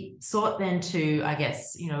we sought then to, I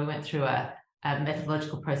guess, we went through a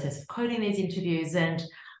methodological process of coding these interviews, and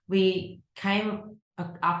we came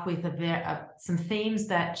up with some themes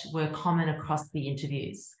that were common across the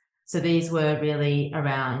interviews. So these were really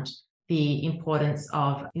around the importance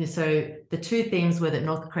of, so the two themes were that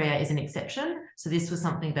North Korea is an exception. So this was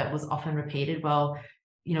something that was often repeated. Well,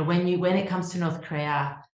 when it comes to North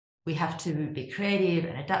Korea, we have to be creative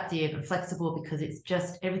and adaptive and flexible because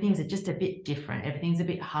everything's just a bit different. Everything's a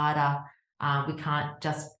bit harder.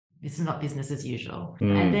 This is not business as usual.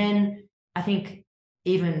 And then I think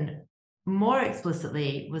even more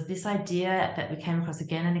explicitly was this idea that we came across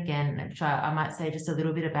again and again, which I might say just a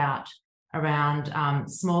little bit about, around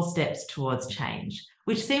small steps towards change,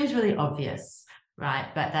 which seems really obvious, right?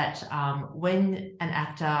 But that when an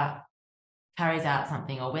actor carries out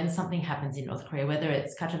something, or when something happens in North Korea, whether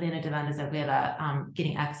it's Catalina de Vanderzaglela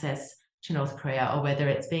getting access to North Korea, or whether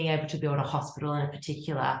it's being able to build a hospital in a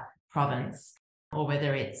particular province, or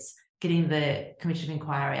whether it's getting the Commission of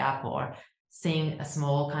Inquiry up, or seeing a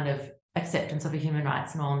small kind of acceptance of a human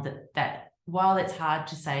rights norm, that while it's hard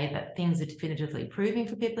to say that things are definitively improving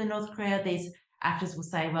for people in North Korea, these actors will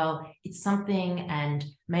say, well, it's something, and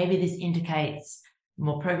maybe this indicates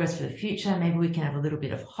more progress for the future. Maybe we can have a little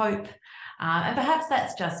bit of hope. And perhaps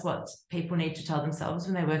that's just what people need to tell themselves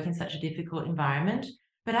when they work in such a difficult environment.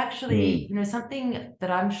 But actually, something that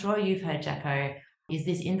I'm sure you've heard, Jacko, is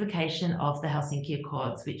this invocation of the Helsinki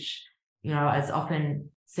Accords, which, as often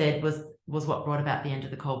said, was what brought about the end of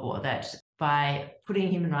the Cold War, that by putting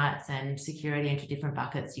human rights and security into different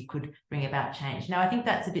buckets, you could bring about change. Now, I think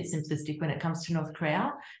that's a bit simplistic when it comes to North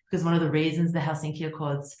Korea, because one of the reasons the Helsinki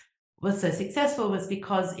Accords was so successful was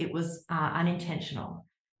because it was unintentional.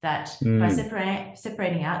 That by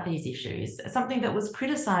separating out these issues, something that was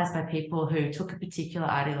criticized by people who took a particular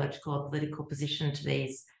ideological or political position to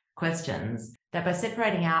these questions, that by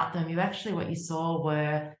separating out them, what you saw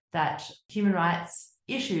were that human rights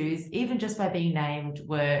issues, even just by being named,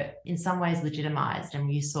 were in some ways legitimized.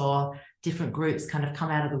 And you saw different groups kind of come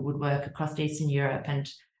out of the woodwork across Eastern Europe, and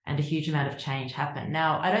a huge amount of change happen.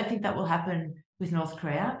 Now, I don't think that will happen with North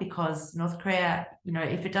Korea, because North Korea,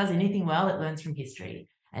 if it does anything well, it learns from history.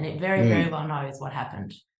 And it very, very well knows what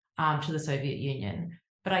happened to the Soviet Union.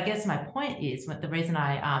 But I guess my point is, the reason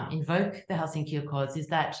I invoke the Helsinki Accords is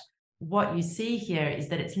that what you see here is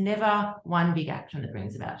that it's never one big action that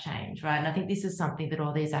brings about change, right? And I think this is something that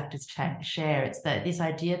all these actors share. It's that this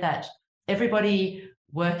idea that everybody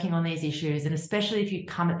working on these issues, and especially if you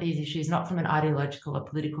come at these issues not from an ideological or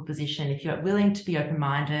political position, if you're willing to be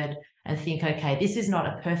open-minded and think, okay, this is not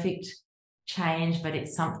a perfect change, but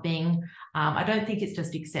it's something. I don't think it's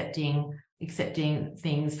just accepting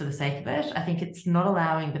things for the sake of it. I think it's not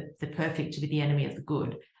allowing the perfect to be the enemy of the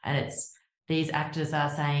good. And it's these actors are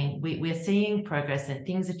saying we're seeing progress and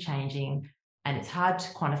things are changing, and it's hard to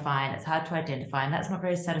quantify and it's hard to identify, and that's not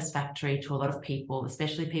very satisfactory to a lot of people,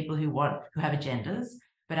 especially people who have agendas.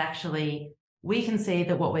 But actually, we can see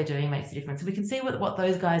that what we're doing makes a difference. We can see what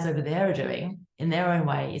those guys over there are doing in their own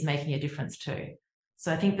way is making a difference too.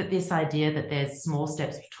 So I think that this idea that there's small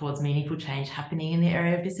steps towards meaningful change happening in the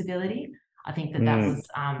area of disability, I think that was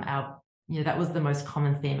that was the most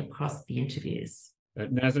common theme across the interviews.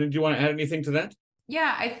 Nazanin, do you want to add anything to that?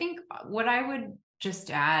 Yeah, I think what I would just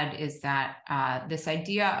add is that this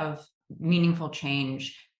idea of meaningful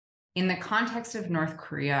change in the context of North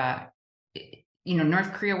Korea,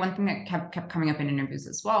 North Korea, one thing that kept coming up in interviews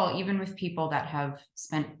as well, even with people that have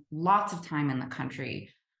spent lots of time in the country,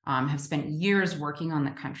 have spent years working on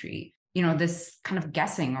the country, this kind of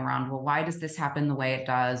guessing around, well, why does this happen the way it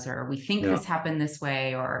does? Or we think this happened this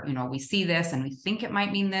way, or, we see this and we think it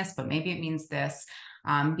might mean this, but maybe it means this,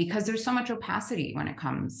 because there's so much opacity when it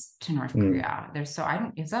comes to North Korea.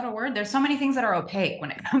 Is that a word? There's so many things that are opaque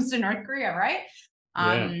when it comes to North Korea, right?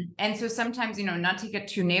 And so sometimes, not to get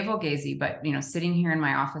too navel-gazy, but, sitting here in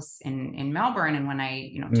my office in Melbourne, and when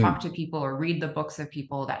I, talk to people or read the books of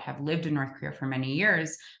people that have lived in North Korea for many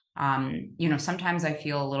years, sometimes I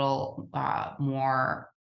feel a little more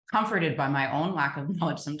comforted by my own lack of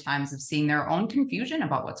knowledge sometimes of seeing their own confusion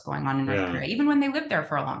about what's going on in North Korea, even when they lived there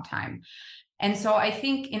for a long time. And so I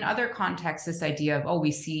think in other contexts, this idea of,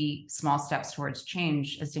 we see small steps towards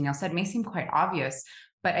change, as Danielle said, may seem quite obvious.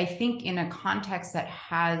 But I think in a context that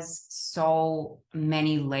has so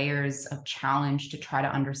many layers of challenge to try to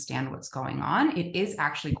understand what's going on, it is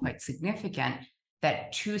actually quite significant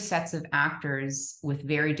that two sets of actors with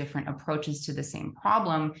very different approaches to the same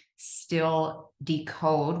problem still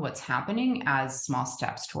decode what's happening as small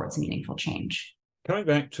steps towards meaningful change. Coming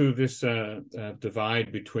back to this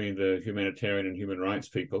divide between the humanitarian and human rights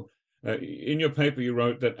people, in your paper you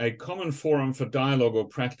wrote that a common forum for dialogue or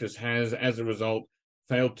practice has, as a result,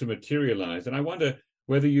 failed to materialize. And I wonder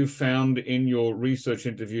whether you found in your research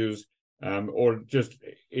interviews or just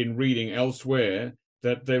in reading elsewhere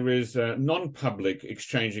that there is non-public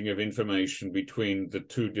exchanging of information between the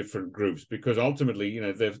two different groups, because ultimately, you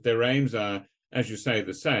know, their aims are, as you say,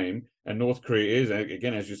 the same, and North Korea is,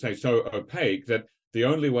 again, as you say, so opaque that the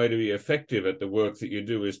only way to be effective at the work that you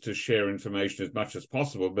do is to share information as much as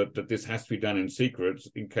possible, but that this has to be done in secret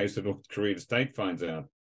in case the North Korean state finds out.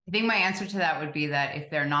 I think my answer to that would be that if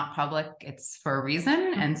they're not public, it's for a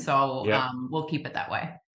reason, and so we'll keep it that way.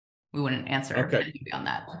 We wouldn't answer anything beyond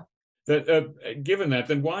that. Given that,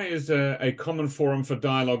 then why is a common forum for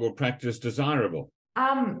dialogue or practice desirable?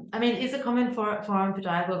 I mean, is a common forum for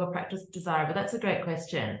dialogue or practice desirable? That's a great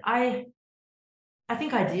question. I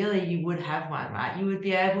think ideally you would have one, right? You would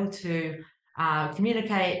be able to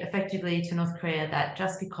communicate effectively to North Korea that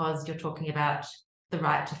just because you're talking about the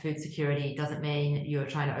right to food security doesn't mean you're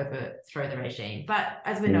trying to overthrow the regime. But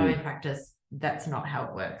as we know in practice, that's not how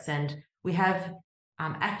it works. And we have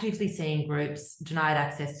actively seeing groups denied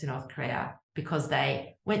access to North Korea because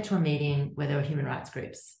they went to a meeting where there were human rights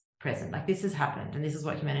groups present. Like, this has happened, and this is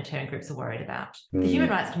what humanitarian groups are worried about. The human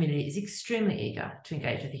rights community is extremely eager to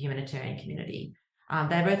engage with the humanitarian community.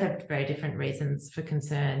 They both have very different reasons for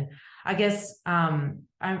concern. I guess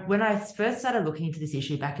when I first started looking into this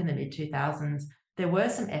issue back in the mid-2000s, there were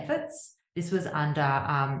some efforts. This was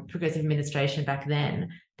under progressive administration back then.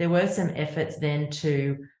 There were some efforts then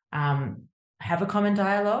to have a common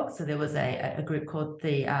dialogue. So there was a group called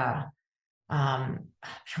the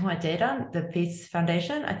the Peace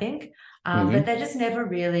Foundation, I think. But they just never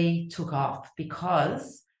really took off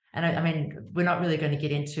because, and I mean, we're not really going to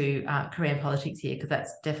get into Korean politics here because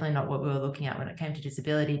that's definitely not what we were looking at when it came to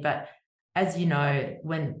disability. But as you know,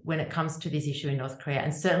 when it comes to this issue in North Korea,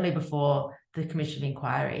 and certainly before the Commission of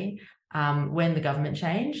Inquiry, when the government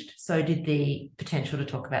changed, so did the potential to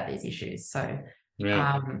talk about these issues. So,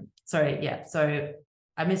 so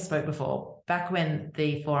I misspoke before. Back when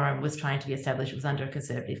the forum was trying to be established, it was under a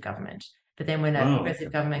conservative government. But then when a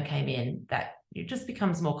progressive government came in, that it just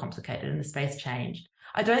becomes more complicated and the space changed.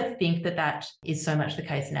 I don't think that is so much the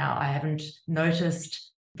case now. I haven't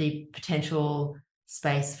noticed the potential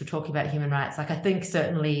space for talking about human rights. Like, I think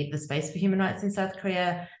certainly the space for human rights in South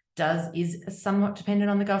Korea is somewhat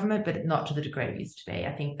dependent on the government, but not to the degree it used to be.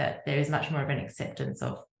 I think that there is much more of an acceptance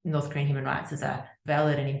of North Korean human rights as a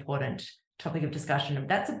valid and important topic of discussion. And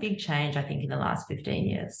that's a big change, I think, in the last 15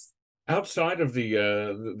 years. Outside of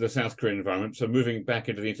the South Korean environment, so moving back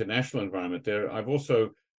into the international environment there, I've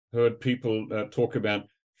also heard people talk about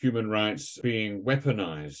human rights being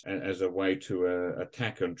weaponized as a way to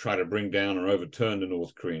attack and try to bring down or overturn the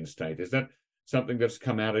North Korean state. Is that something that's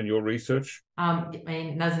come out in your research? I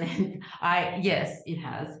mean, Nazanin, yes, it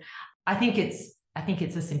has. I think it's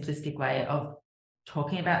a simplistic way of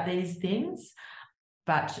talking about these things.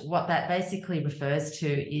 But what that basically refers to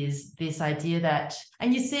is this idea that,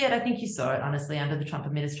 and you see it, I think you saw it, honestly, under the Trump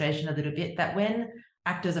administration a little bit, that when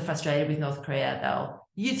actors are frustrated with North Korea, they'll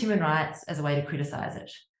use human rights as a way to criticize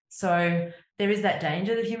it. So there is that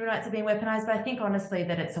danger that human rights are being weaponized, but I think honestly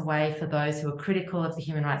that it's a way for those who are critical of the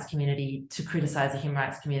human rights community to criticize the human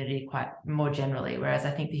rights community quite more generally, whereas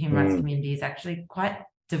I think the human rights community is actually quite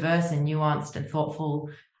diverse and nuanced and thoughtful.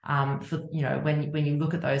 For, you know, when you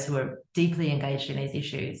look at those who are deeply engaged in these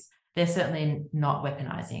issues, they're certainly not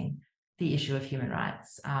weaponizing the issue of human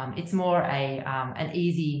rights. It's more an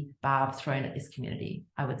easy barb thrown at this community,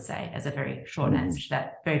 I would say, as a very short answer to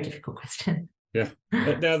that very difficult question. Yeah.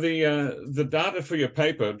 Now, the data for your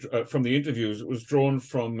paper from the interviews was drawn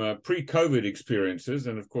from pre-COVID experiences.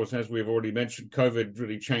 And of course, as we've already mentioned, COVID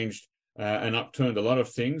really changed and upturned a lot of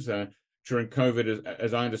things. During COVID,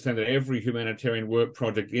 as I understand it, every humanitarian work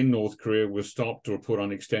project in North Korea was stopped or put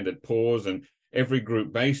on extended pause, and every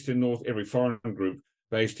foreign group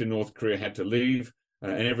based in North Korea had to leave,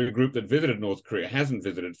 and every group that visited North Korea hasn't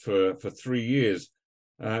visited for 3 years.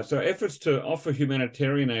 So efforts to offer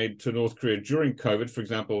humanitarian aid to North Korea during COVID, for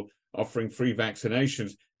example, offering free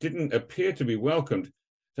vaccinations, didn't appear to be welcomed.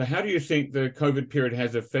 So how do you think the COVID period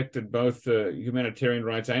has affected both humanitarian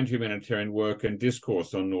rights and humanitarian work and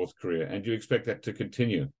discourse on North Korea? And do you expect that to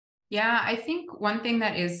continue? Yeah, I think one thing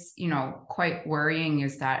that is, quite worrying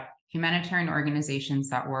is that humanitarian organizations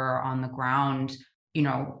that were on the ground,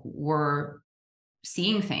 were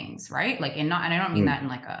seeing things, right? Like, and I don't mean that in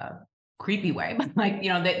like a creepy way, but like,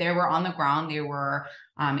 they were on the ground, they were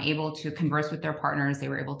able to converse with their partners, they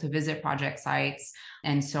were able to visit project sites.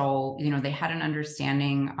 And so, they had an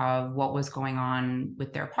understanding of what was going on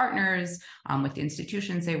with their partners, with the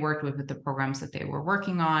institutions they worked with the programs that they were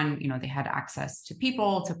working on. They had access to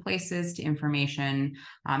people, to places, to information,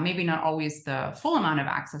 maybe not always the full amount of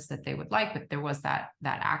access that they would like, but there was that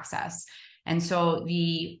access. And so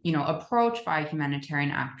the approach by humanitarian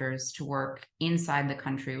actors to work inside the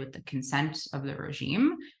country with the consent of the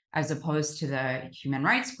regime, as opposed to the human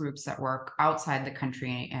rights groups that work outside the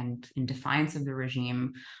country and in defiance of the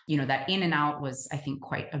regime, that in and out was, I think,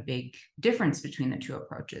 quite a big difference between the two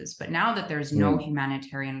approaches. But now that there's no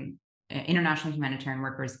international humanitarian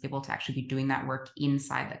workers able to actually be doing that work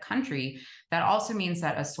inside the country, that also means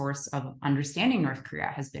that a source of understanding North Korea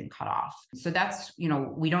has been cut off. So that's,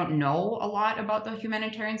 we don't know a lot about the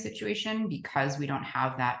humanitarian situation because we don't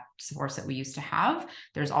have that source that we used to have.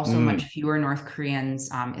 There's also much fewer North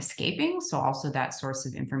Koreans escaping. So also that source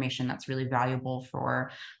of information that's really valuable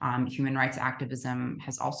for human rights activism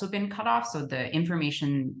has also been cut off. So the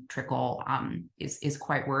information trickle is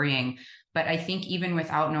quite worrying. But I think even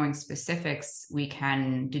without knowing specifics, we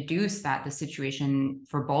can deduce that the situation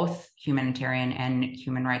for both humanitarian and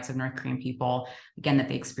human rights of North Korean people, again, that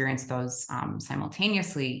they experience those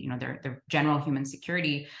simultaneously, their general human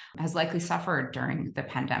security has likely suffered during the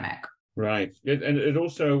pandemic. Right. And it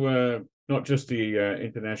also, not just the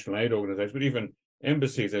international aid organizations, but even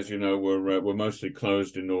embassies, as you know, were mostly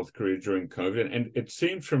closed in North Korea during COVID. And it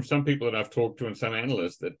seems from some people that I've talked to and some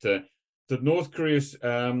analysts that North Korea's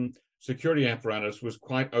security apparatus was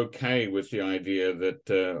quite okay with the idea that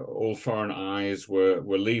all foreign eyes were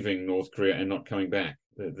leaving North Korea and not coming back.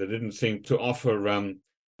 They didn't seem to offer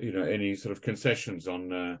any sort of concessions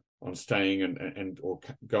on staying and or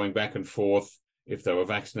going back and forth if they were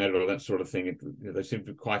vaccinated or that sort of thing. They seemed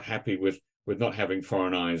to be quite happy with not having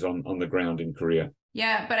foreign eyes on the ground in Korea.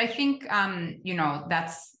 Yeah, but I think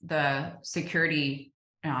that's the security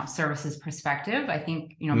services perspective. I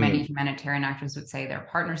think, many humanitarian actors would say their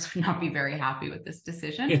partners would not be very happy with this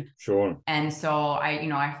decision. Yeah, sure. And so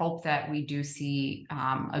I hope that we do see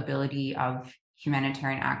ability of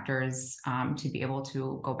humanitarian actors to be able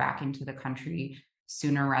to go back into the country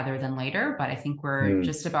sooner rather than later. But I think we're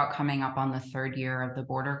just about coming up on the third year of the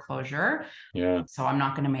border closure. Yeah. So I'm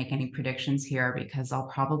not going to make any predictions here because I'll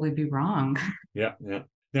probably be wrong. Yeah.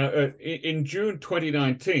 Now, in June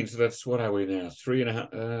 2019, so that's what are we now?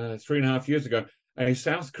 3.5 years ago, a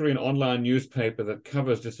South Korean online newspaper that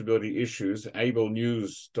covers disability issues,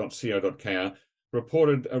 ablenews.co.kr,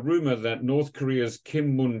 reported a rumor that North Korea's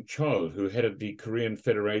Kim Mun-chol, who headed the Korean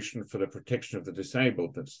Federation for the Protection of the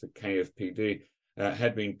Disabled, that's the KFPD,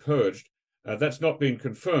 had been purged. That's not been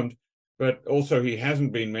confirmed, but also he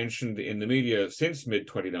hasn't been mentioned in the media since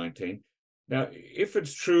mid-2019. Now, if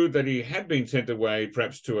it's true that he had been sent away,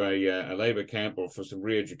 perhaps to a labor camp or for some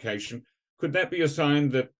re-education, could that be a sign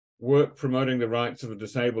that work promoting the rights of the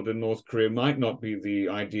disabled in North Korea might not be the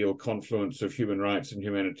ideal confluence of human rights and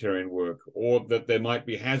humanitarian work, or that there might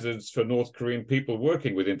be hazards for North Korean people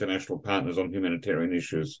working with international partners on humanitarian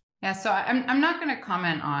issues? Yeah, so I'm not going to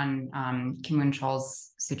comment on Kim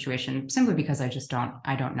Mun-chol's situation simply because I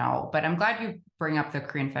don't know. But I'm glad you bring up the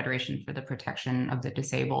Korean Federation for the Protection of the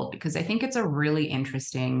Disabled, because I think it's a really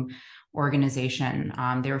interesting organization.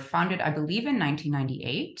 They were founded, I believe, in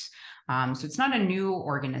 1998. So it's not a new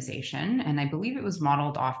organization. And I believe it was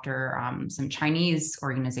modeled after some Chinese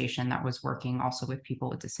organization that was working also with people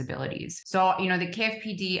with disabilities. So, the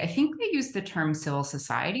KFPD, I think they use the term civil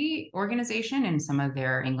society organization in some of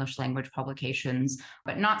their English language publications,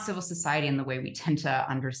 but not civil society in the way we tend to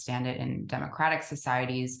understand it in democratic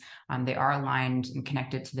societies. They are aligned and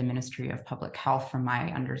connected to the Ministry of Public Health, from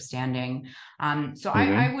my understanding.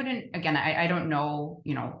 I wouldn't, again, I don't know,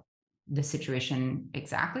 the situation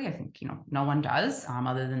exactly. I think no one does,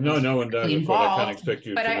 other than no one does. Involved. I can't expect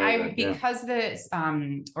you. But to know that, because this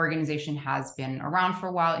organization has been around for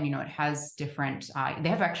a while, and it has different. They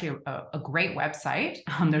have actually a great website.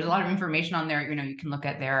 There's a lot of information on there. You can look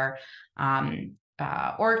at their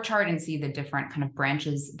org chart and see the different kind of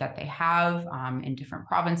branches that they have in different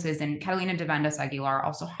provinces. And Catalina de Vandas Aguilar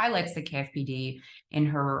also highlights the KFPD in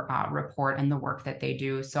her report and the work that they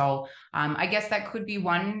do. So I guess that could be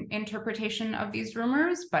one interpretation of these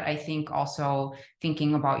rumors, but I think also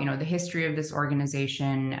thinking about, the history of this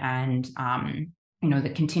organization and,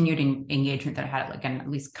 the continued engagement that it had, again, at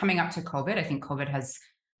least coming up to COVID. I think COVID has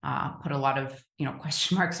put a lot of,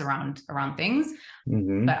 question marks around things.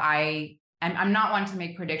 Mm-hmm. But I'm not one to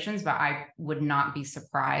make predictions, but I would not be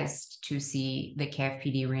surprised to see the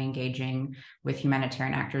KFPD re-engaging with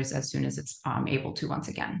humanitarian actors as soon as it's able to once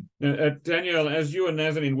again. Danielle, as you and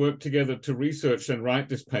Nazanin worked together to research and write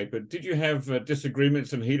this paper, did you have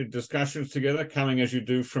disagreements and heated discussions together, coming as you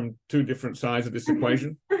do from two different sides of this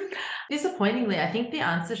equation? Disappointingly, I think the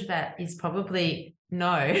answer to that is probably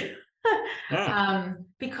no.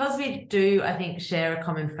 Because we do, I think, share a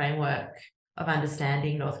common framework of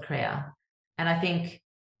understanding North Korea. And I think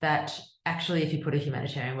that actually, if you put a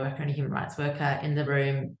humanitarian worker and a human rights worker in the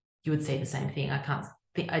room, you would see the same thing.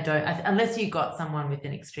 Unless you got someone with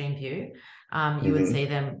an extreme view, you would see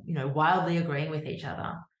them, wildly agreeing with each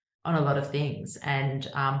other on a lot of things, and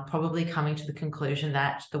probably coming to the conclusion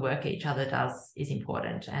that the work each other does is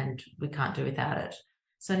important and we can't do without it.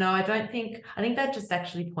 So no, I think that just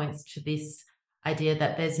actually points to this idea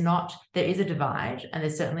that there is a divide, and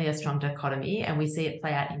there's certainly a strong dichotomy, and we see it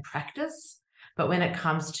play out in practice. But when it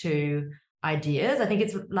comes to ideas, I think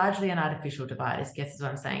it's largely an artificial divide, I guess is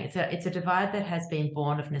what I'm saying. It's a divide that has been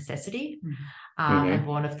born of necessity, and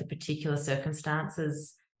born of the particular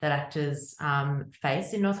circumstances that actors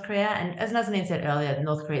face in North Korea. And as Nazanin said earlier,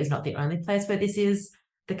 North Korea is not the only place where this is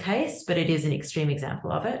the case, but it is an extreme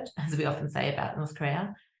example of it, as we often say about North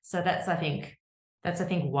Korea. So that's I think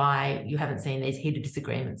why you haven't seen these heated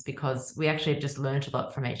disagreements, because we actually have just learned a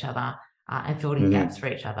lot from each other and filled in gaps for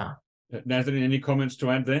each other. Nazanin, any comments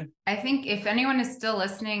to add there? I think if anyone is still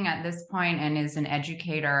listening at this point and is an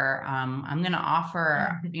educator, I'm going to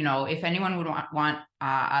offer, if anyone would want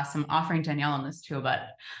us, I'm offering Danielle on this too, but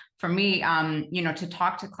for me, to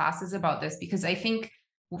talk to classes about this, because I think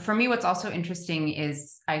for me, what's also interesting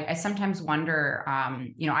is I sometimes wonder,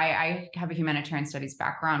 I have a humanitarian studies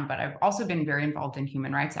background, but I've also been very involved in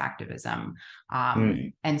human rights activism.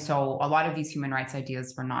 And so a lot of these human rights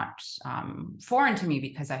ideas were not foreign to me,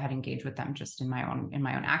 because I had engaged with them just in my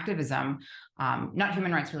own activism, not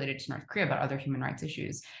human rights related to North Korea, but other human rights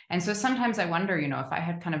issues. And so sometimes I wonder,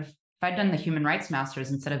 if I'd done the human rights masters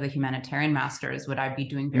instead of the humanitarian masters, would I be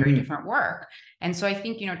doing very different work? And so I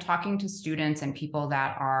think, talking to students and people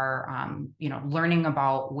that are, learning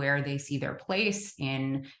about where they see their place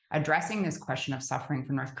in addressing this question of suffering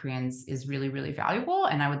for North Koreans is really, really valuable.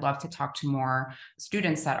 And I would love to talk to more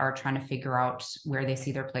students that are trying to figure out where they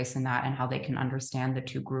see their place in that and how they can understand the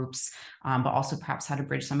two groups, but also perhaps how to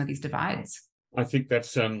bridge some of these divides. I think that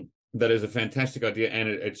is a fantastic idea, and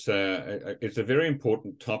it's a very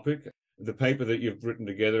important topic. The paper that you've written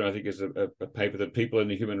together, I think, is a paper that people in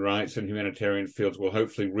the human rights and humanitarian fields will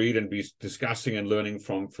hopefully read and be discussing and learning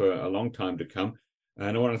from for a long time to come.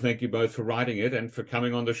 And I want to thank you both for writing it and for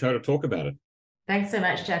coming on the show to talk about it. Thanks so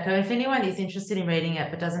much, Jacko. If anyone is interested in reading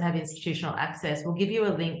it but doesn't have institutional access, we'll give you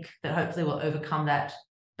a link that hopefully will overcome that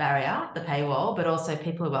barrier, the paywall, but also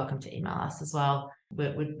people are welcome to email us as well.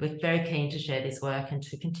 We're very keen to share this work and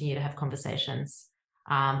to continue to have conversations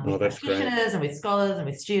with practitioners and with scholars and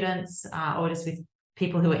with students, or just with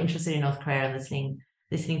people who are interested in North Korea and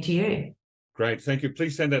listening to you. Great, thank you.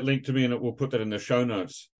 Please send that link to me, and we'll put that in the show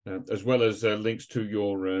notes, as well as links to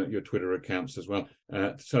your Twitter accounts as well.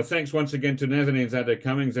 So thanks once again to Nazanin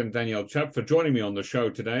Zadev-Cummings and Danielle Chup for joining me on the show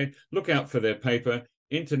today. Look out for their paper,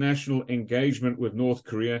 International Engagement with North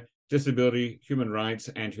Korea, Disability, Human Rights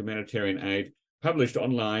and Humanitarian Aid, published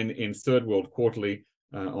online in Third World Quarterly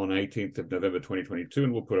on 18th of November 2022,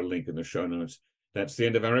 and we'll put a link in the show notes. That's the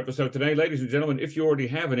end of our episode today. Ladies and gentlemen, if you already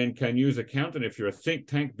have an NK News account, and if you're a think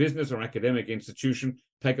tank, business or academic institution,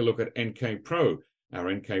 take a look at NK Pro.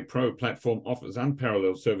 Our NK Pro platform offers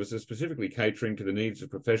unparalleled services, specifically catering to the needs of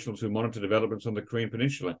professionals who monitor developments on the Korean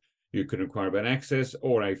Peninsula. You can inquire about access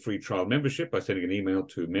or a free trial membership by sending an email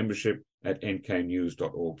to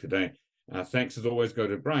membership@nknews.org today. Thanks, as always, go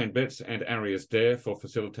to Brian Betts and Arias Dare for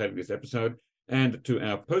facilitating this episode, and to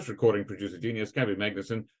our post-recording producer genius, Gabby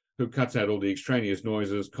Magnuson, who cuts out all the extraneous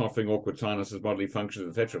noises, coughing, awkward silences, bodily functions,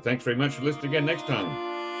 etc. Thanks very much, for listening again next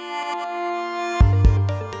time.